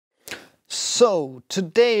So,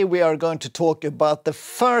 today we are going to talk about the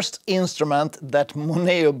first instrument that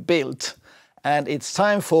Moneeo built, and it's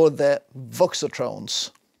time for the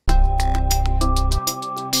Voxotrons.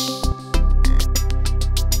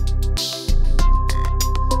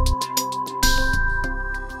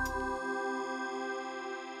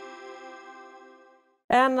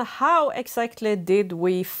 And how exactly did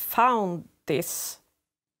we found these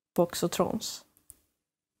Voxotrons?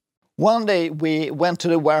 One day we went to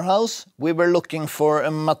the warehouse. We were looking for a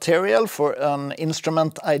material for an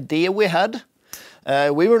instrument idea we had.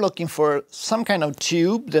 We were looking for some kind of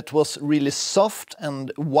tube that was really soft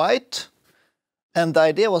and white, and the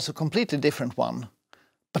idea was a completely different one.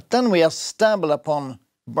 But then we stumbled upon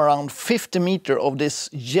around 50 meters of this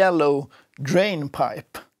yellow drain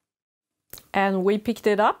pipe. And we picked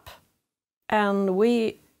it up and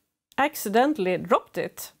we accidentally dropped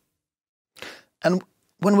it. And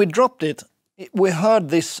when we dropped it, we heard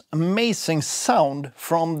this amazing sound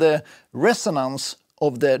from the resonance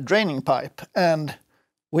of the draining pipe. And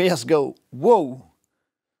we just go, whoa,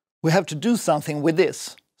 we have to do something with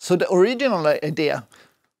this. So the original idea,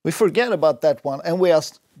 we forget about that one and we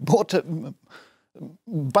just bought a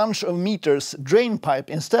bunch of meters drain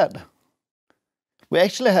pipe instead. We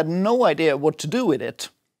actually had no idea what to do with it.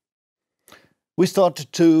 We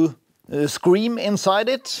started to scream inside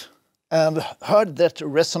it and heard that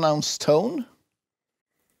resonance tone.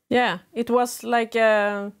 Yeah, it was like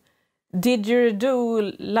a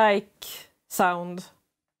didgeridoo-like sound.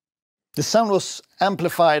 The sound was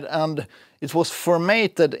amplified and it was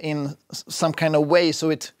formatted in some kind of way,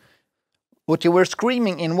 so what you were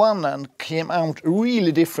screaming in one end came out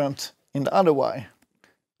really different in the other way.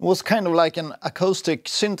 It was kind of like an acoustic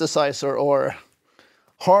synthesizer or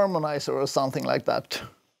harmonizer or something like that.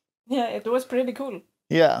 Yeah, it was pretty cool.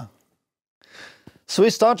 Yeah. So we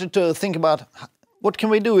started to think about what can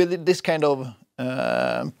we do with this kind of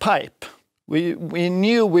pipe. We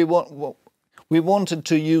knew we wanted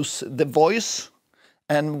to use the voice,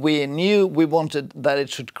 and we knew we wanted that it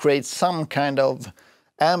should create some kind of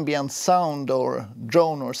ambient sound or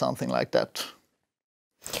drone or something like that.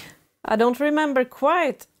 I don't remember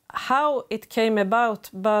quite how it came about,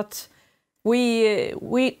 but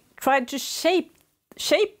we tried to shape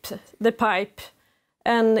the pipe,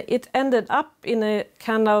 and it ended up in a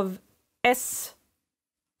kind of S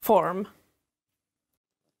form.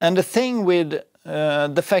 And the thing with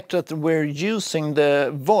the fact that we're using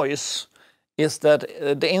the voice is that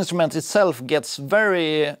the instrument itself gets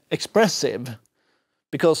very expressive,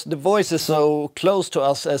 because the voice is so close to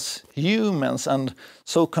us as humans and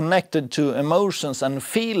so connected to emotions and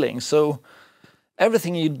feelings. So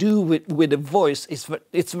everything you do with the voice,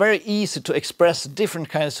 it's very easy to express different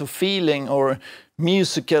kinds of feeling or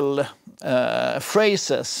musical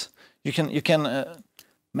phrases. You can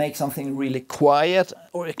make something really quiet,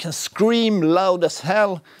 or you can scream loud as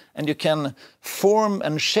hell, and you can form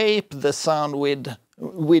and shape the sound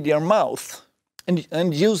with your mouth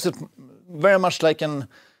and use it very much like an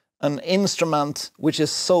instrument which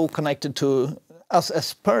is so connected to us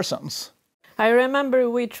as persons. I remember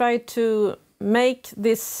we tried to make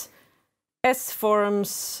these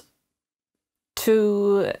S-forms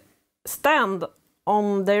to stand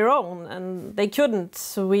on their own, and they couldn't,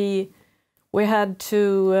 so we had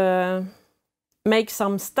to make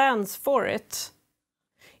some stands for it,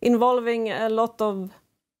 involving a lot of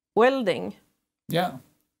welding. Yeah.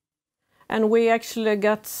 And we actually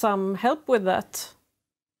got some help with that.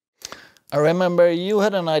 I remember you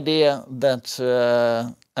had an idea that,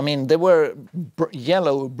 I mean, they were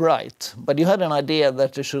yellow bright, but you had an idea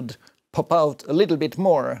that they should pop out a little bit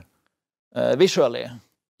more visually.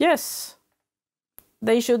 Yes,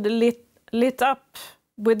 they should lit up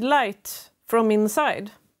with light from inside.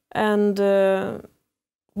 And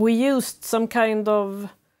we used some kind of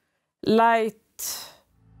light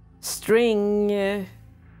string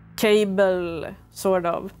cable, sort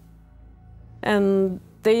of. And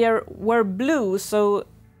they were blue, so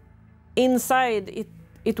inside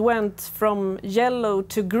it went from yellow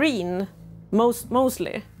to green,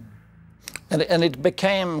 mostly. And it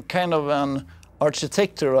became kind of an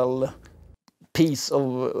architectural piece of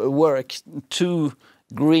work. Two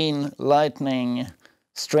green lightning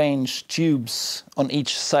strange tubes on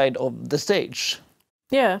each side of the stage.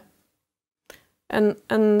 Yeah. And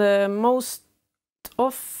most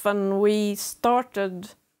often we started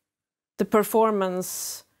the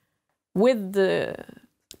performance with the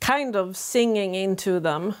kind of singing into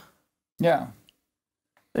them. Yeah.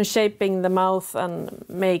 And shaping the mouth and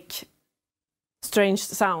make strange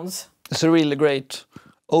sounds. It's a really great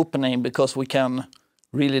opening because we can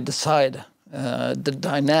really decide the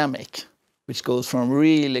dynamic. which goes from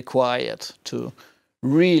really quiet to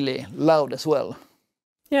really loud as well.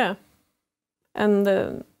 Yeah,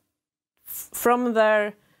 and from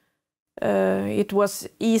there it was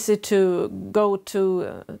easy to go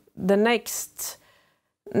to the next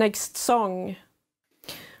song.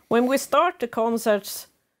 When we start the concerts,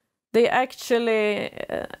 they actually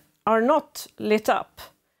are not lit up.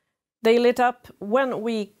 They lit up when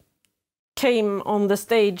we came on the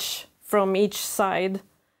stage from each side,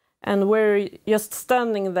 and we're just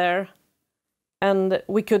standing there, and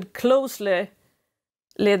we could closely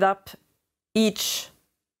lit up each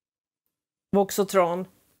Voxotron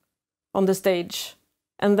on the stage,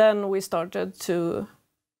 and then we started to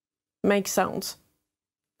make sounds.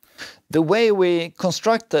 The way we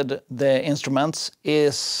constructed the instruments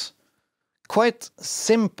is quite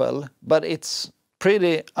simple, but it's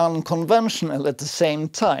pretty unconventional at the same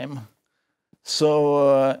time.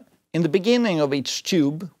 So in the beginning of each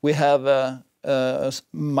tube we have a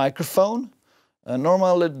microphone, a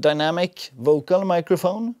normal dynamic vocal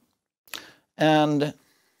microphone, and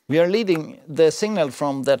we are leading the signal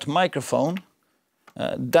from that microphone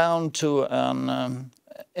down to an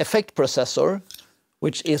effect processor,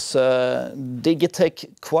 which is a Digitech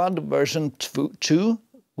Quad version 2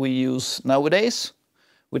 we use nowadays,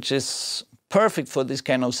 which is perfect for this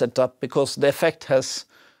kind of setup because the effect has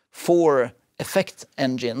 4 effect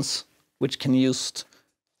engines which can be used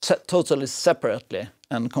totally separately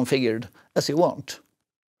and configured as you want.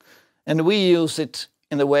 And we use it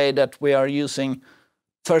in the way that we are using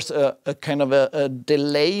first a kind of a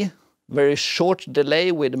delay, very short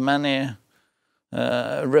delay with many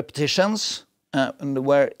repetitions, and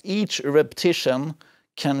where each repetition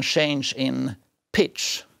can change in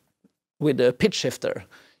pitch with a pitch shifter,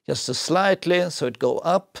 just slightly so it go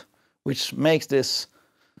up, which makes this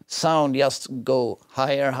sound just go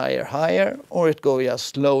higher, higher, higher, or it go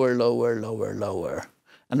just lower, lower, lower, lower.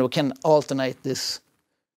 And we can alternate this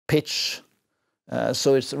pitch,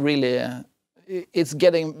 so it's really, it's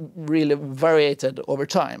getting really variated over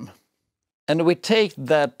time. And we take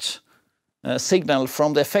that signal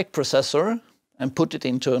from the effect processor and put it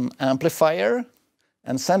into an amplifier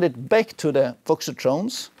and send it back to the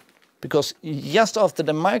Voxotrons, because just after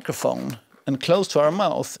the microphone and close to our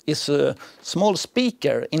mouth is a small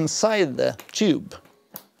speaker inside the tube.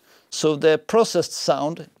 So the processed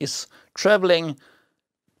sound is traveling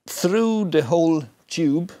through the whole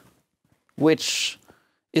tube, which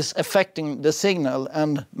is affecting the signal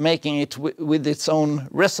and making it with its own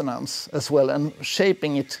resonance as well, and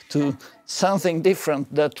shaping it to something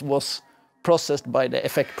different that was processed by the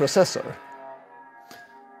effect processor.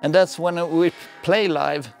 And that's when we play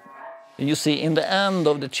live. You see in the end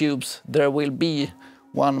of the tubes there will be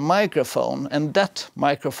one microphone, and that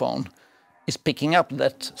microphone is picking up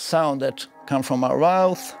that sound that comes from our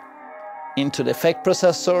mouth into the effect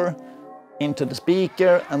processor, into the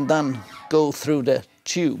speaker, and then go through the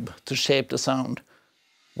tube to shape the sound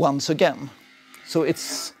once again. So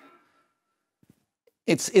it's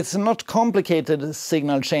not complicated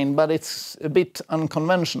signal chain, but it's a bit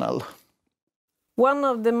unconventional. One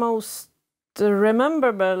of the most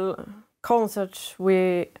rememberable concerts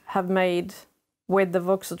we have made with the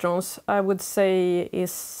Voxotrons, I would say,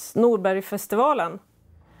 is Norbergfestivalen.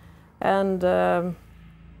 And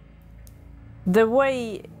the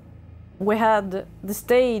way we had the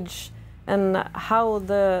stage and how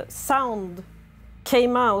the sound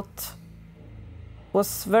came out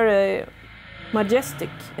was very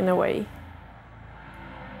majestic in a way.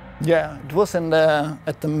 Yeah, it was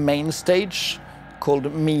at the main stage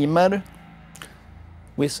called Mimer,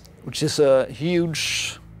 which is a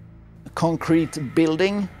huge concrete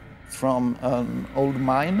building from an old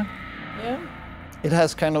mine. Yeah. It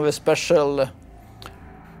has kind of a special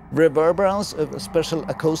reverberance, a special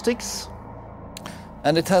acoustics,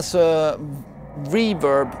 and it has a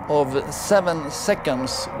reverb of 7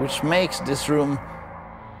 seconds, which makes this room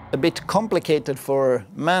a bit complicated for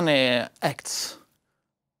many acts.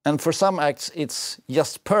 And for some acts it's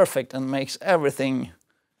just perfect and makes everything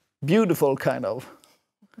beautiful, kind of.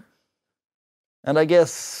 And I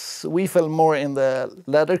guess we fell more in the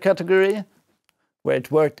latter category, where it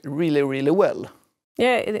worked really, really well.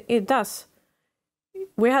 Yeah, it does.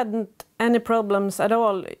 We hadn't any problems at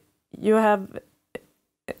all. You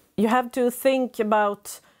have to think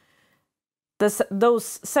about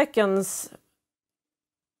those seconds.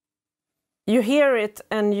 You hear it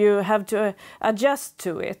and you have to adjust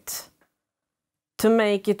to it to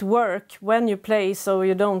make it work when you play, so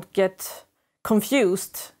you don't get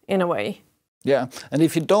confused in a way. Yeah, and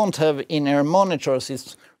if you don't have in-ear monitors,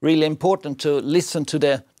 it's really important to listen to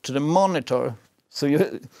the monitor, so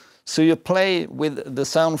So you play with the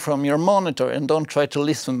sound from your monitor and don't try to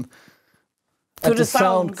listen To at the the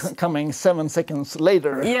sound sounds. coming 7 seconds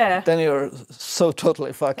later. Yeah. Then you're so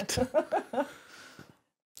totally fucked.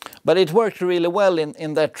 But it worked really well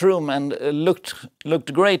in that room, and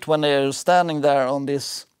looked great when they're standing there on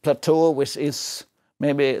this plateau, which is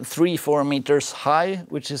maybe 3-4 meters high,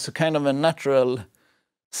 which is a kind of a natural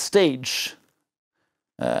stage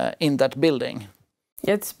in that building.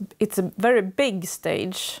 Yeah, it's a very big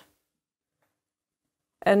stage,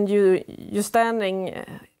 and you're standing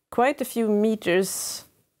quite a few meters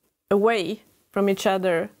away from each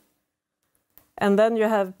other, and then you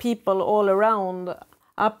have people all around,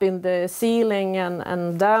 up in the ceiling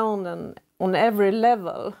and down and on every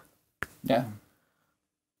level. Yeah.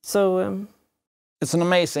 So It's an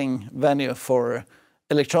amazing venue for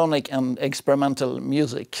electronic and experimental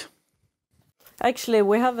music. actually,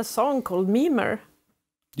 we have a song called Mimer.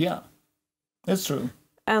 Yeah, that's true.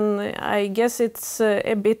 And I guess it's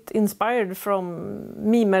a bit inspired from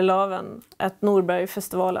Mimerlaven at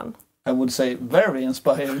Norbergfestivalen. I would say very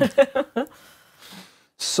inspired.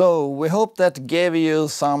 So we hope that gave you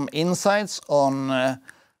some insights on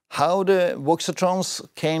how the Voxotrons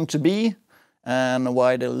came to be and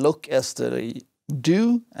why they look as they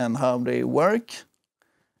do and how they work.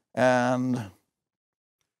 And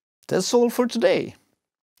that's all for today.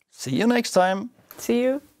 See you next time. See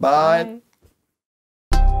you. Bye. Bye.